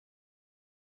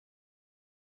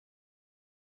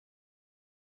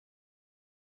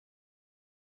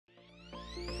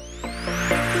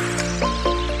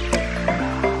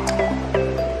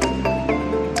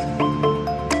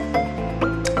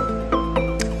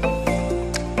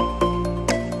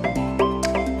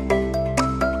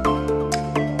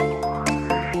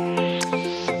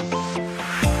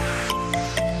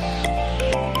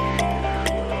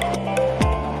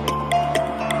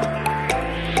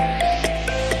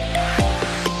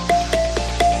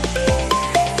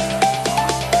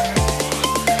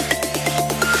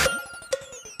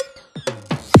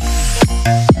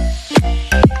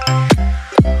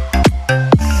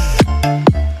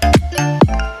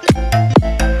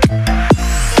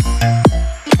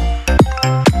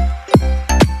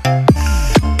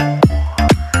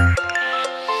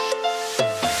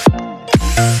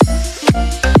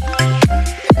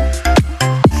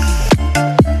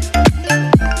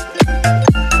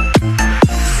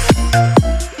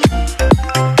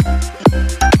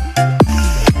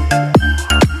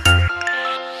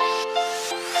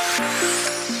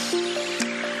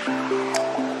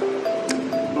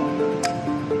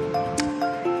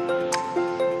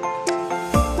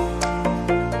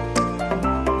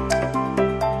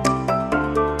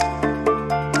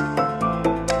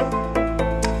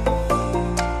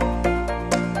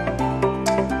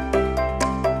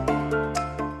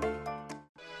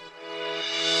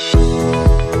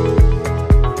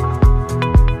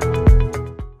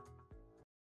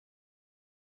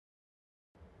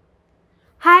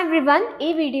everyone,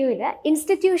 in this video,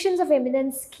 Institutions of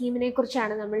Eminence scheme we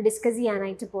will discuss.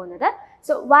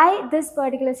 So, why this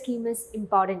particular scheme is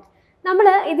important? We will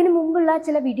discuss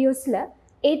in videos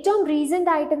recent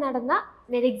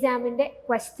net exam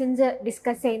questions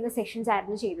discuss in the sessions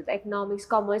economics,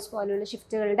 commerce,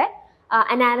 shift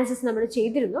analysis.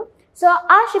 So,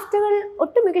 our shift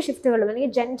generally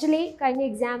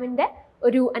exam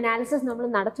analysis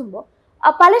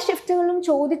പല ഷിഫ്റ്റുകളും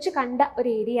ചോദിച്ച് കണ്ട ഒരു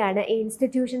ഏരിയയാണ്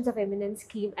institutions of eminence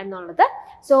scheme എന്നുള്ളത്.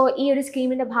 So ഈ ഒരു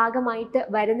സ്കീമിന്റെ ഭാഗമായിട്ട്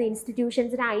വരുന്ന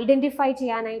ഇൻസ്റ്റിറ്റ്യൂഷൻസിനെ ഐഡന്റിഫൈ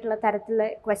ചെയ്യാനായിട്ടുള്ള തരത്തിലുള്ള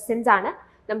ക്വസ്റ്റ്യൻസ് ആണ്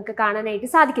നമുക്ക് കാണാനായിട്ട്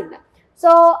സാധിക്കുന്നത്.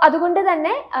 സോ അതുകൊണ്ട്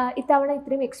തന്നെ ഇത്തവണ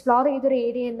ഇത്രയും എക്സ്പ്ലോർ ചെയ്തൊരു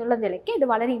ഏരിയ എന്നുള്ള നിലയ്ക്ക് ഇത്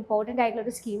വളരെ ഇമ്പോർട്ടൻ്റ് ആയിട്ടുള്ള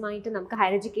ഒരു സ്കീമായിട്ട് നമുക്ക്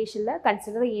ഹയർ എഡ്യൂക്കേഷനിൽ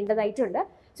കൺസിഡർ ചെയ്യേണ്ടതായിട്ടുണ്ട്.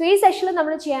 സോ ഈ സെഷനിൽ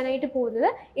നമ്മൾ ചെയ്യാനായിട്ട് പോകുന്നത്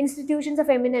ഇൻസ്റ്റിറ്റ്യൂഷൻസ്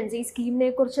ഓഫ് എമിനൻസ് ഈ സ്കീമിനെ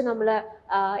കുറിച്ച് നമ്മൾ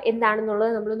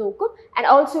എന്താണെന്നുള്ളത് നമ്മൾ നോക്കും. ആൻഡ്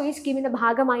ഓൾസോ ഈ സ്കീമിൻ്റെ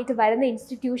ഭാഗമായിട്ട് വരുന്ന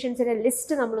ഇൻസ്റ്റിറ്റ്യൂഷൻസിൻ്റെ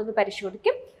ലിസ്റ്റ് നമ്മളൊന്ന്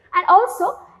പരിശോധിക്കും. ആൻഡ് ഓൾസോ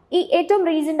ഈ ഏറ്റവും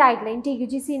റീസെൻ്റ് ആയിട്ടുള്ള NTA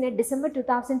UGC December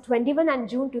 2021 and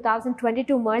June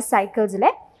 2022 Merz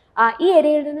സൈക്കിൾസിലെ ഈ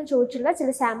ഏരിയയിൽ നിന്ന് ചോദിച്ചുള്ള ചില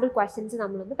സാമ്പിൾ ക്വസ്റ്റ്യൻസ്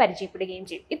നമ്മളൊന്ന് പരിചയപ്പെടുകയും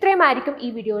ചെയ്യും. ഇത്രയുമായിരിക്കും ഈ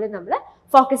വീഡിയോയിൽ നമ്മൾ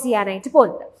ഫോക്കസ് ചെയ്യാനായിട്ട്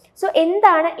പോകുന്നത്. സോ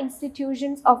എന്താണ്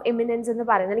ഇൻസ്റ്റിറ്റ്യൂഷൻസ് ഓഫ് എമിനൻസ് എന്ന്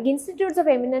പറയുന്നത്, അല്ലെങ്കിൽ ഇൻസ്റ്റിറ്റ്യൂട്ട്സ്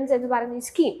ഓഫ് എമിനൻസ് എന്ന് പറയുന്ന ഈ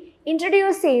സ്കീം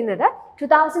ഇൻട്രൊഡ്യൂസ് ചെയ്യുന്നത്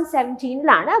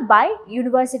 2017 ബൈ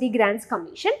യൂണിവേഴ്സിറ്റി ഗ്രാൻറ്റ്സ്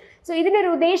കമ്മീഷൻ. സോ ഇതിൻ്റെ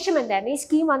ഒരു ഉദ്ദേശം എന്തായിരുന്നു, ഈ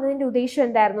സ്കീം വന്നതിൻ്റെ ഉദ്ദേശം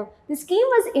എന്തായിരുന്നു? The scheme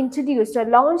was introduced or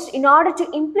launched in order to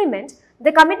implement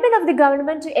the commitment of the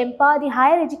government to empower the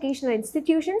higher educational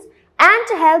institutions and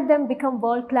to help them become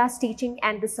world-class teaching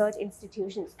and research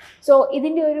institutions. So,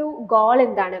 ഇതിൻ്റെ ഒരു goal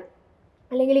എന്താണ്,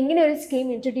 അല്ലെങ്കിൽ ഇങ്ങനെ ഒരു scheme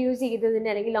introduce ചെയ്തതിൻ്റെ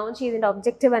അല്ലെങ്കിൽ launch ചെയ്തതിൻ്റെ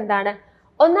objective എന്താണ്?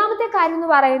 ഒന്നാമത്തെ കാര്യം എന്ന്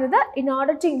പറയുന്നത് in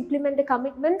order to implement the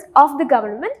commitment of the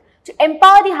government to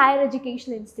empower the higher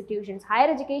educational institutions. Higher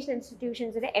education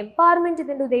institutions' empowerment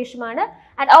ഇതിൻ്റെ ഉദ്ദേശമാണ്.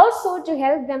 And also to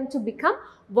help them to become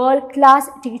world-class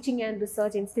teaching and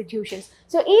research institutions.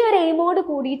 So, ഈ ഒരു എയിമോട്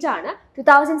കൂടിയിട്ടാണ്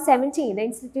 2017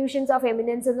 institutions of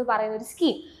eminence എന്ന് പറയുന്ന ഒരു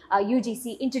scheme UGC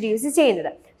introduce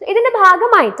ചെയ്യുന്നത്. ഇതിൻ്റെ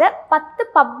ഭാഗമായിട്ട് 10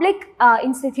 പബ്ലിക്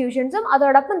ഇൻസ്റ്റിറ്റ്യൂഷൻസും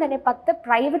അതോടൊപ്പം തന്നെ 10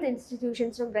 പ്രൈവറ്റ്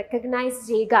ഇൻസ്റ്റിറ്റ്യൂഷൻസും റെക്കഗ്നൈസ്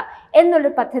ചെയ്യുക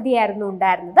എന്നുള്ളൊരു പദ്ധതിയായിരുന്നു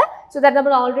ഉണ്ടായിരുന്നത്. സോ ദാറ്റ്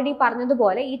നമ്മൾ ഓൾറെഡി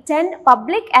പറഞ്ഞതുപോലെ ഈ 10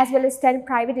 public as well as 10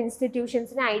 private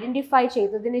ഇൻസ്റ്റിറ്റ്യൂഷൻസിനെ identify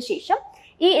ചെയ്തതിന് ശേഷം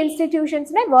ഈ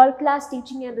ഇൻസ്റ്റിറ്റ്യൂഷൻസിനെ world class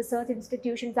teaching and research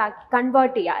institutions ആക്കി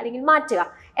കൺവേർട്ട് ചെയ്യുക അല്ലെങ്കിൽ മാറ്റുക,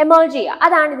 എമേർജ് ചെയ്യുക.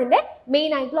 അതാണ് ഇതിൻ്റെ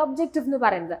മെയിൻ ആയിട്ടുള്ള ഒബ്ജക്റ്റീവ് എന്ന്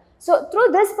പറയുന്നത്. So through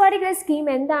this particular scheme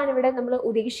എന്താണ് ഇവിടെ നമ്മൾ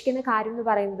ഉദ്ദേശിക്കുന്ന കാര്യം എന്ന്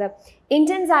പറയുന്നത്,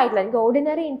 ഇന്റൻസ് ആയിട്ടുള്ള അല്ലെങ്കിൽ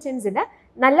ഓർഡിനറി ഇന്റൻസിന്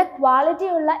നല്ല ക്വാളിറ്റി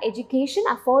ഉള്ള എഡ്യൂക്കേഷൻ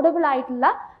അഫോർഡബിൾ ആയിട്ടുള്ള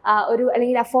ഒരു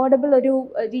അല്ലെങ്കിൽ അഫോർഡബിൾ ഒരു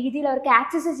രീതിയിൽ അവർക്ക്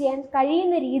ആക്സസ് ചെയ്യാൻ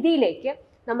കഴിയുന്ന രീതിയിലേക്ക്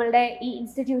നമ്മളുടെ ഈ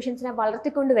ഇൻസ്റ്റിറ്റ്യൂഷൻസിനെ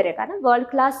വളർത്തിക്കൊണ്ടുവരിക. കാരണം world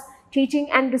class teaching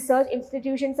and research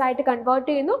institutions ആയിട്ട് കൺവേർട്ട്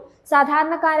ചെയ്യുന്നു.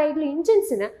 സാധാരണക്കാരായിട്ടുള്ള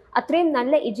ഇന്ത്യൻസിന് അത്രയും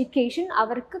നല്ല എഡ്യൂക്കേഷൻ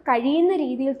അവർക്ക് കഴിയുന്ന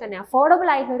രീതിയിൽ തന്നെ അഫോർഡബിൾ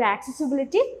ആയിട്ടുള്ള ഒരു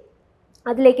ആക്സസിബിലിറ്റി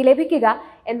അതിലേക്ക് ലഭിക്കുക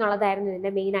എന്നുള്ളതായിരുന്നു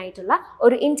ഇതിൻ്റെ മെയിൻ ആയിട്ടുള്ള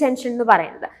ഒരു ഇൻറ്റൻഷൻ എന്ന്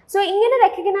പറയുന്നത്. സോ ഇങ്ങനെ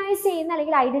റെക്കഗ്നൈസ് ചെയ്യുന്ന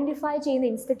അല്ലെങ്കിൽ ഐഡൻറ്റിഫൈ ചെയ്യുന്ന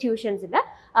ഇൻസ്റ്റിറ്റ്യൂഷൻസിന്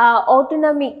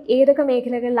ഓട്ടോണമി ഏതൊക്കെ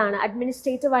മേഖലകളിലാണ്,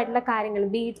 അഡ്മിനിസ്ട്രേറ്റീവ് ആയിട്ടുള്ള കാര്യങ്ങൾ,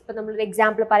 ഇപ്പം നമ്മളൊരു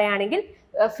എക്സാമ്പിൾ പറയുകയാണെങ്കിൽ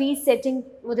ഫീസ് സെറ്റിംഗ്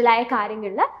മുതലായ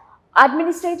കാര്യങ്ങളിൽ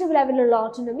അഡ്മിനിസ്ട്രേറ്റീവ് ലെവലിലുള്ള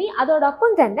ഓട്ടോണമി,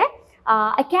 അതോടൊപ്പം തന്നെ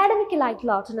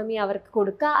അക്കാഡമിക്കലായിട്ടുള്ള ഓട്ടോണമി അവർക്ക്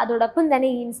കൊടുക്കുക. അതോടൊപ്പം തന്നെ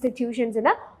ഈ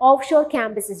ഇൻസ്റ്റിറ്റ്യൂഷൻസിന് ഓഫ് ഷോർ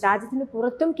ക്യാമ്പസസ്, രാജ്യത്തിന്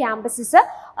പുറത്തും ക്യാമ്പസസ്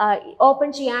ഓപ്പൺ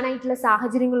ചെയ്യാനായിട്ടുള്ള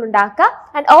സാഹചര്യങ്ങൾ ഉണ്ടാക്കുക.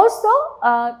 And also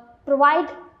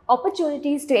provide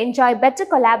opportunities to enjoy better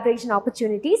collaboration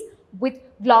opportunities with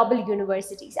global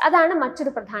universities. അതാണ്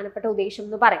മറ്റൊരു പ്രധാനപ്പെട്ട ഉദ്ദേശം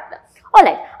എന്ന് പറയുന്നത്.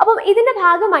 ഓൾറൈറ്റ്, അപ്പം ഇതിൻ്റെ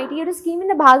ഭാഗമായിട്ട് ഈ ഒരു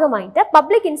സ്കീമിൻ്റെ ഭാഗമായിട്ട്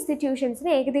പബ്ലിക്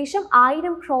ഇൻസ്റ്റിറ്റ്യൂഷൻസിന് ഏകദേശം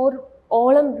 1000 crore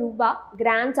ഓളം രൂപ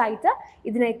ഗ്രാൻസ് ആയിട്ട്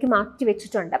ഇതിലേക്ക് മാറ്റി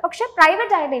വെച്ചിട്ടുണ്ട്. പക്ഷേ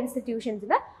പ്രൈവറ്റ് ആയിട്ട്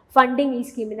ഇൻസ്റ്റിറ്റ്യൂഷൻസിന് ഫണ്ടിങ് ഈ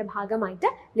സ്കീമിൻ്റെ ഭാഗമായിട്ട്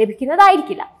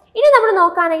ലഭിക്കുന്നതായിരിക്കില്ല. ഇനി നമ്മൾ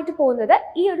നോക്കാനായിട്ട് പോകുന്നത്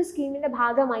ഈ ഒരു സ്കീമിൻ്റെ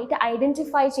ഭാഗമായിട്ട്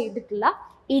ഐഡൻറ്റിഫൈ ചെയ്തിട്ടുള്ള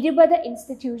 20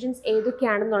 ഇൻസ്റ്റിറ്റ്യൂഷൻസ്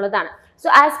ഏതൊക്കെയാണെന്നുള്ളതാണ്. സോ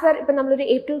ആസ് പെർ ഇപ്പം നമ്മളൊരു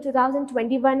April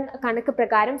 2021 കണക്ക്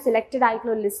പ്രകാരം സെലക്റ്റഡ്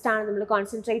ആയിട്ടുള്ള ഒരു ലിസ്റ്റാണ് നമ്മൾ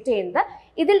കോൺസെൻട്രേറ്റ് ചെയ്യുന്നത്.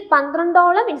 ഇതിൽ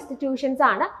 12ഓളം ഇൻസ്റ്റിറ്റ്യൂഷൻസ്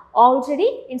ആണ്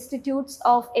ഓൾറെഡി ഇൻസ്റ്റിറ്റ്യൂട്ട്സ്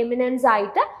ഓഫ് എമിനൻസ്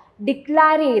ആയിട്ട്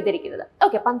ഡിക്ലെയർ ചെയ്തിരിക്കുന്നത്.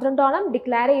 ഓക്കെ, 12ഓളം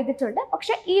ഡിക്ലെയർ ചെയ്തിട്ടുണ്ട്.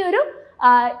 പക്ഷേ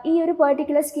ഈ ഒരു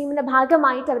പെർട്ടിക്കുലർ സ്കീമിൻ്റെ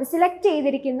ഭാഗമായിട്ട് അവർ സെലക്ട്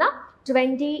ചെയ്തിരിക്കുന്ന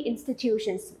 20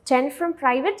 institutions, 10 from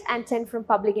private and 10 from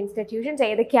public institutions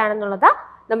ഏതൊക്കെയാണെന്നുള്ളതാണ്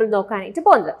നമ്മൾ നോക്കാനായിട്ട്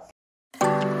പോകുന്നത്.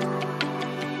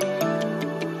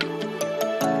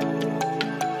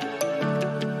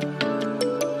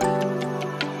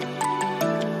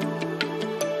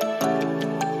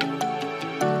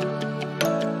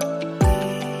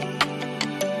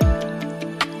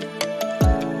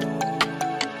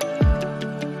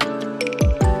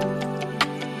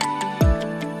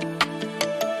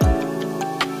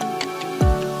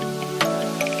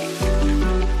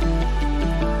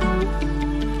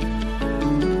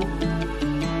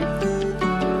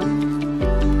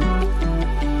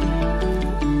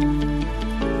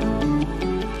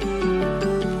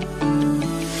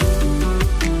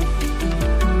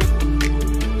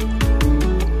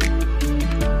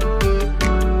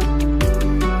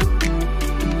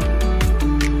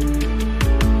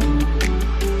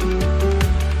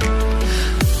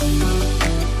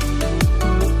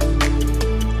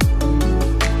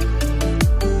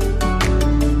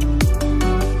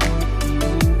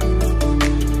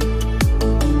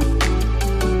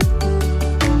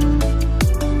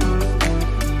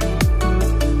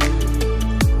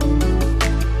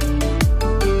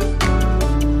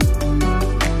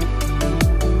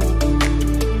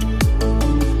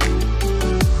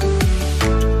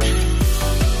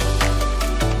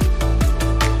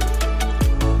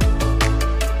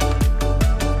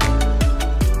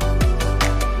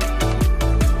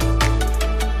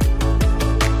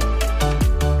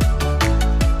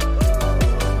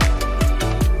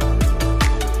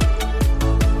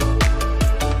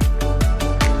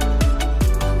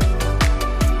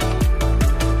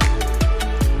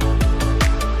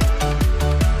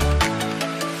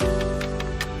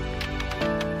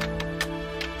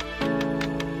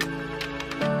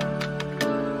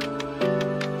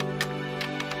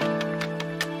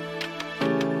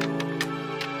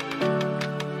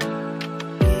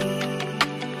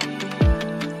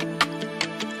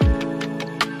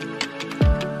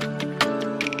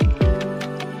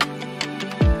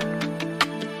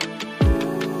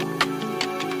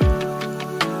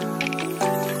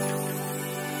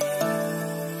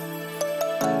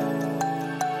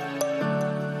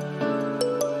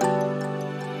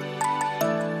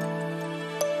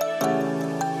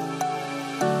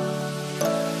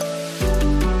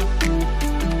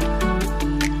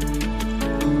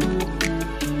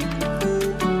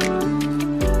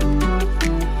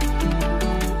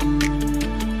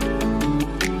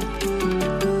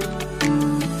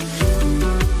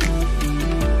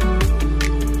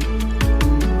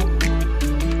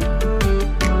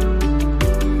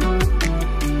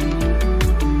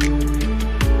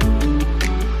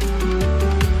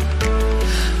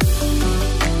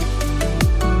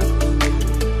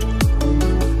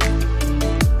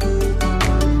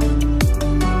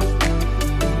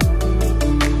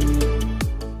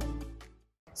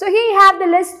 have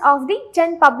the list of the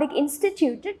 10 public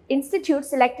institutes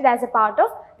selected as a part of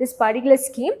this particular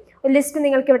scheme. ഒരു ലിസ്റ്റ്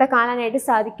നിങ്ങൾക്ക് ഇവിടെ കാണാനായിട്ട്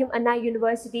സാധിക്കും. അണ്ണാ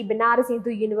university, Banaras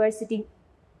Hindu university,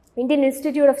 Indian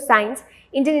Institute of Science,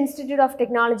 Indian Institute of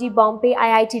Technology, Bombay,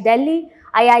 IIT Delhi,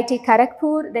 IIT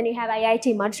Kharagpur, then you have IIT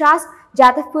Madras,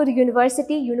 Jadavpur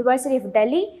University, University of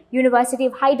Delhi, University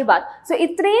of Hyderabad. So,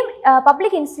 ഇത്രയും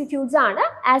public institutes ആണ്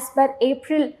as per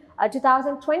April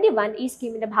 2021 ഈ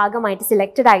സ്കീമിന്റെ ഭാഗമായിട്ട്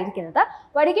selected ആയിരിക്കുന്നത്.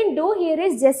 What you can do here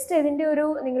is just ഇതിന്റെ ഒരു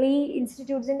നിങ്ങൾ ഈ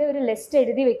ഇൻസ്റ്റിറ്റ്യൂട്ട്സിന്റെ ഒരു ലിസ്റ്റ്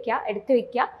എടുത്ത്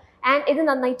വെക്കുക ആൻഡ് ഇത്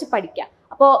നന്നായിട്ട് പഠിക്കുക.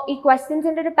 അപ്പോൾ ഈ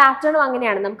ക്വസ്റ്റ്യൻസിന്റെ ഒരു പാറ്റേണും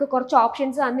അങ്ങനെയാണ്. നമുക്ക് കുറച്ച്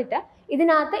ഓപ്ഷൻസ് വന്നിട്ട്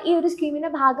ഇതിനകത്ത് ഈ ഒരു സ്കീമിന്റെ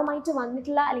ഭാഗമായിട്ട്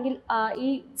വന്നിട്ടുള്ള അല്ലെങ്കിൽ ഈ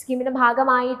സ്കീമിന്റെ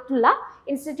ഭാഗമായിട്ടുള്ള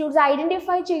ഇൻസ്റ്റിറ്റ്യൂട്ട്സ്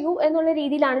ഐഡന്റിഫൈ ചെയ്യൂ എന്നുള്ള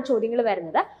രീതിയിലാണ് ചോദ്യങ്ങൾ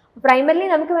വരുന്നത്. പ്രൈമറിലി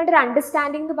നമുക്ക് വേണ്ട ഒരു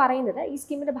അണ്ടർസ്റ്റാൻഡിംഗ് എന്ന് പറയുന്നത് ഈ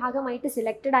സ്കീമിന്റെ ഭാഗമായിട്ട്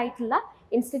സെലക്റ്റഡ് ആയിട്ടുള്ള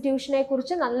ഇൻസ്റ്റിറ്റ്യൂഷനെ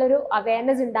കുറിച്ച് നല്ലൊരു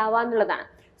അവയർനെസ് ഉണ്ടാവുക എന്നുള്ളതാണ്.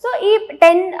 സോ ഈ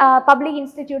 10 പബ്ലിക്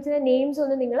ഇൻസ്റ്റിറ്റ്യൂട്ട്സിന്റെ നെയിംസ്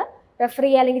ഒന്ന് നിങ്ങൾ റെഫർ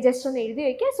ചെയ്യുക അല്ലെങ്കിൽ ജസ്റ്റ് ഒന്ന് എഴുതി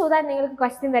വയ്ക്കുക. സോ ദാറ്റ് നിങ്ങൾക്ക്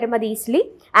ക്വസ്റ്റ്യൻ വരുമ്പോൾ അത് ഈസിലി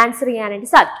ആൻസർ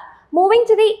ചെയ്യാനായിട്ട് സാധിക്കും. Moving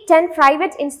to the 10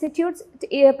 private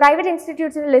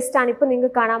institutes in the list ആണ് ഇപ്പോൾ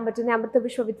നിങ്ങൾക്ക് കാണാൻ പറ്റുന്ന Amrita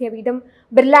Vishwavidyapeetham,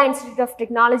 Birla institute of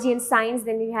technology and science,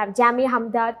 then you have Jamia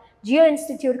ഹംദാർദ്, Jio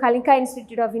institute, കലിംക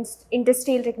institute of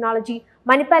industrial technology,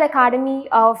 Manipal academy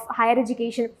of higher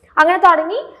education, അങ്ങനെ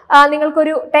തുടങ്ങി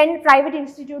നിങ്ങൾക്കൊരു 10 പ്രൈവറ്റ്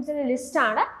ഇൻസ്റ്റിറ്റ്യൂട്ട്സിന്റെ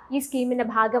ലിസ്റ്റാണ് ഈ സ്കീമിന്റെ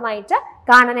ഭാഗമായിട്ട്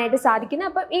കാണാനായിട്ട് സാധിക്കുന്നത്.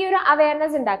 അപ്പം ഈ ഒരു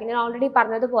അവയർനെസ് ഉണ്ടാക്കി. ഞാൻ ഓൾറെഡി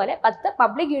പറഞ്ഞതുപോലെ 10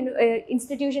 പബ്ലിക്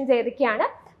ഇൻസ്റ്റിറ്റ്യൂഷൻസ് ഏതൊക്കെയാണ്,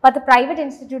 10 പ്രൈവറ്റ്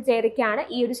ഇൻസ്റ്റിറ്റ്യൂട്ട്സ് ഏതൊക്കെയാണ്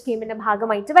ഈ ഒരു സ്കീമിന്റെ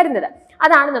ഭാഗമായിട്ട് വരുന്നത്,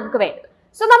 അതാണ് നമുക്ക് വേണ്ടത്.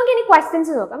 സോ നമുക്ക് ഇനി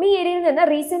ക്വസ്റ്റ്യൻസ് നോക്കാം. ഈ ഏരിയയിൽ നിന്ന്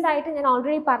റീസെന്റ് ആയിട്ട് ഞാൻ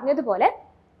ഓൾറെഡി പറഞ്ഞതുപോലെ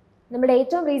നമ്മുടെ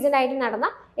ഏറ്റവും റീസെന്റ് ആയിട്ട് നടന്ന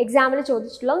എക്സാമിൽ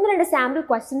ചോദിച്ചിട്ടുള്ള 1-2 സാമ്പിൾ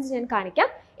ക്വസ്റ്റ്യൻസ് ഞാൻ കാണിക്കാം.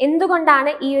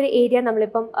 എന്തുകൊണ്ടാണ് ഈ ഒരു ഏരിയ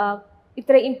നമ്മളിപ്പം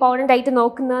ഇത്ര ഇമ്പോർട്ടൻ്റ് ആയിട്ട്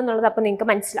നോക്കുന്നത് എന്നുള്ളത് അപ്പോൾ നിങ്ങൾക്ക്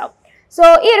മനസ്സിലാവും. സോ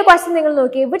ഈ ഒരു ക്വസ്റ്റ്യൻ നിങ്ങൾ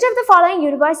നോക്കിയേ, which of the following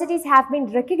universities have been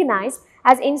recognised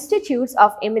as institutes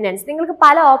of eminence? നിങ്ങൾക്ക്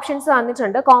പല ഓപ്ഷൻസ്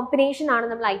തന്നിട്ടുണ്ട്, കോമ്പിനേഷൻ ആണ്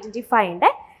നമ്മൾ ഐഡന്റിഫൈ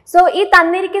ചെയ്യേണ്ടത്. സോ ഈ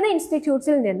തന്നിരിക്കുന്ന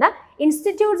ഇൻസ്റ്റിറ്റ്യൂട്ട്സിൽ നിന്ന്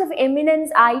ഇൻസ്റ്റിറ്റ്യൂട്ട്സ് ഓഫ്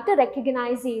എമിനൻസ് ആയിട്ട്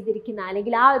റെക്കഗ്നൈസ് ചെയ്തിരിക്കുന്ന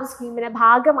അല്ലെങ്കിൽ ആ ഒരു സ്കീമിന്റെ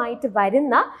ഭാഗമായിട്ട്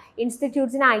വരുന്ന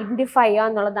ഇൻസ്റ്റിറ്റ്യൂട്ട്സിനെ ഐഡന്റിഫൈ ചെയ്യുക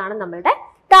എന്നുള്ളതാണ് നമ്മളുടെ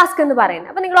ടാസ്ക് എന്ന്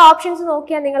പറയുന്നത്. അപ്പോൾ നിങ്ങൾ ഓപ്ഷൻസ്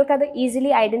നോക്കിയാൽ നിങ്ങൾക്കത്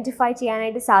ഈസിലി ഐഡന്റിഫൈ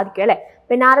ചെയ്യാനായിട്ട് സാധിക്കും അല്ലേ.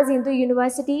 Banaras Hindu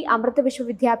university, Amrita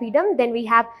Vishwavidyapeetham, then we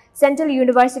have central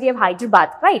university of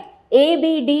Hyderabad, right.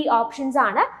 A-B-D options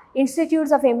ആണ്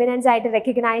ഇൻസ്റ്റിറ്റ്യൂട്ട്സ് ഓഫ് എമിനൻസ് ആയിട്ട്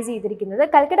റെക്കഗ്നൈസ് ചെയ്തിരിക്കുന്നത്.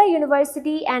 Calcutta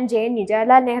university and JNU,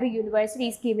 Jawaharlal Nehru university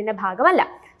ഈ സ്കീമിന്റെ ഭാഗമല്ല.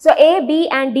 So A, B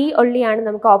and D only ആണ്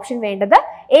നമുക്ക് ഓപ്ഷൻ വേണ്ടത്.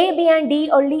 A, B and D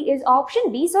only is option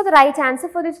B. So the right answer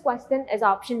for this question is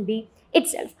option B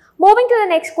itself. Moving to the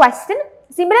next question.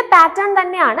 Similar pattern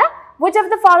തന്നെയാണ്. Which of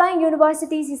the following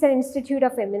universities is an institute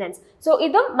of eminence? So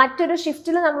ഇതും മറ്റൊരു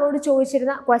ഷിഫ്റ്റിൽ നമ്മളോട്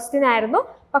ചോദിച്ചിരുന്ന question ആയിരുന്നു,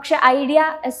 പക്ഷെ idea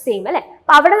same അല്ലേ.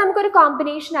 അപ്പൊ അവിടെ നമുക്കൊരു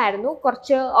കോമ്പിനേഷൻ ആയിരുന്നു,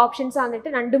 കുറച്ച് ഓപ്ഷൻസ് വന്നിട്ട്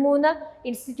 2-3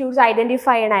 ഇൻസ്റ്റിറ്റ്യൂട്ട്സ്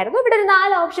ഐഡന്റിഫൈ ചെയ്യണമായിരുന്നു. ഇവിടെ ഒരു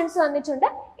 4 ഓപ്ഷൻസ് വന്നിട്ടുണ്ട്.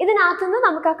 ഇതിനകത്തുനിന്ന്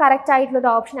നമുക്ക് ആ കറക്റ്റ് ആയിട്ടുള്ള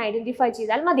ഒരു ഓപ്ഷൻ ഐഡന്റിഫൈ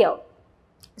ചെയ്താൽ മതിയാവും.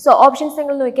 സോ ഓപ്ഷൻസ്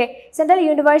നിങ്ങൾ നോക്കിയേ, central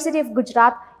university of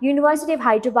Gujarat, university of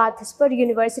Hyderabad, ഹിസ്പർ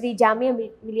university, Jamia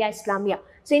Millia Islamia.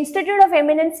 So institute of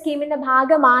eminence സ്കീമിന്റെ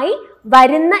ഭാഗമായി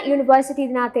വരുന്ന യൂണിവേഴ്സിറ്റി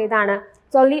ഇതിനകത്ത് ഏതാണ്?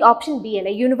 ഓൺലി ഓപ്ഷൻ ബി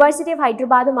അല്ലേ, യൂണിവേഴ്സിറ്റി ഓഫ്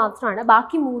ഹൈദരാബാദ് മാത്രമാണ്.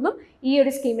 ബാക്കി 3ഉം ഈ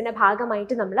ഒരു സ്കീമിന്റെ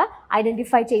ഭാഗമായിട്ട് നമ്മൾ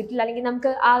ഐഡന്റിഫൈ ചെയ്തിട്ടില്ല, അല്ലെങ്കിൽ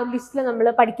നമുക്ക് ആ ലിസ്റ്റിൽ നമ്മൾ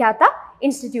പഠിക്കാത്ത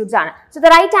ഇൻസ്റ്റിറ്റ്യൂട്ട്സ് ആണ്. So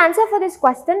the right answer for this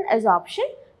question is option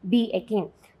B again.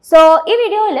 So ഈ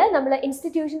വീഡിയോയിൽ നമ്മൾ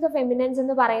ഇൻസ്റ്റിറ്റ്യൂഷൻസ് ഓഫ് എമിനൻസ്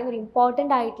എന്ന് പറയുന്ന ഒരു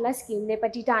ഇമ്പോർട്ടൻ്റ് ആയിട്ടുള്ള സ്കീമിനെ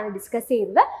പറ്റിയിട്ടാണ് ഡിസ്കസ്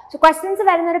ചെയ്തത്. സോ ക്വസ്റ്റ്യൻസ്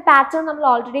വരുന്ന ഒരു പാറ്റേൺ നമ്മൾ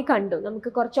ഓൾറെഡി കണ്ടു.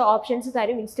 നമുക്ക് കുറച്ച് ഓപ്ഷൻസ്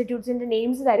തരും, ഇൻസ്റ്റിറ്റ്യൂട്ട്സിന്റെ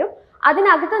നെയിംസ് തരും.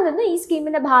 അതിനകത്ത് നിന്ന് ഈ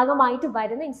സ്കീമിന്റെ ഭാഗമായിട്ട്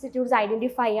വരുന്ന ഇൻസ്റ്റിറ്റ്യൂട്ട്സ്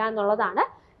ഐഡന്റിഫൈ ചെയ്യുക എന്നുള്ളതാണ്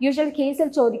യൂഷ്വൽ കേസിൽ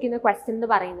ചോദിക്കുന്ന ക്വസ്റ്റ്യൻ എന്ന്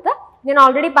പറയുന്നത്. ഞാൻ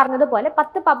ഓൾറെഡി പറഞ്ഞതുപോലെ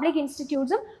 10 പബ്ലിക്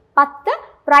ഇൻസ്റ്റിറ്റ്യൂട്ട്സും 10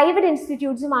 പ്രൈവറ്റ്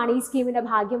ഇൻസ്റ്റിറ്റ്യൂട്ട്സുമാണ് ഈ സ്കീമിന്റെ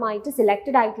ഭാഗമായിട്ട്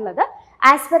സെലക്റ്റഡ് ആയിട്ടുള്ളത്.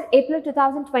 ആസ് പെർ ഏപ്രിൽ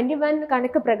 2021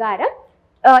 കണക്ക് പ്രകാരം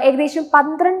ഏകദേശം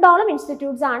 12ഓളം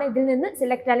ഇൻസ്റ്റിറ്റ്യൂട്ട്സ് ആണ് ഇതിൽ നിന്ന്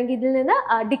സെലക്ട് അല്ലെങ്കിൽ ഇതിൽ നിന്ന്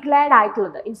ഡിക്ലെയർഡ്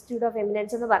ആയിട്ടുള്ളത് ഇൻസ്റ്റിറ്റ്യൂട്ട് ഓഫ്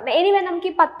എമിനൻസ് എന്ന് പറഞ്ഞാൽ. എനിവേ നമുക്ക്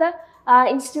ഈ 10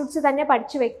 ഇൻസ്റ്റിറ്റ്യൂട്ട്സ് തന്നെ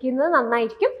പഠിച്ചു വെക്കുന്നത്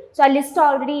നന്നായിരിക്കും. സോ ആ ലിസ്റ്റ്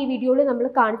ഓൾറെഡി ഈ വീഡിയോയിൽ നമ്മൾ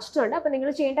കാണിച്ചിട്ടുണ്ട്. അപ്പോൾ നിങ്ങൾ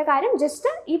ചെയ്യേണ്ട കാര്യം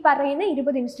ജസ്റ്റ് ഈ പറയുന്ന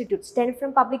 20 institutes, 10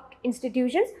 from public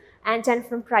institutions and 10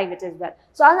 from private as well.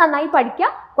 So അത് നന്നായി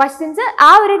പഠിക്കുക. ക്വസ്റ്റ്യൻസ് ആ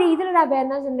ഒരു രീതിയിലുള്ള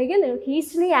അവയർനെസ് ഉണ്ടെങ്കിൽ നിങ്ങൾക്ക്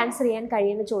ഈസിലി ആൻസർ ചെയ്യാൻ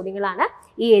കഴിയുന്ന ചോദ്യങ്ങളാണ്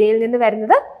ഈ ഏരിയയിൽ നിന്ന്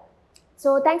വരുന്നത്.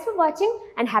 So thanks for watching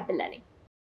and happy learning.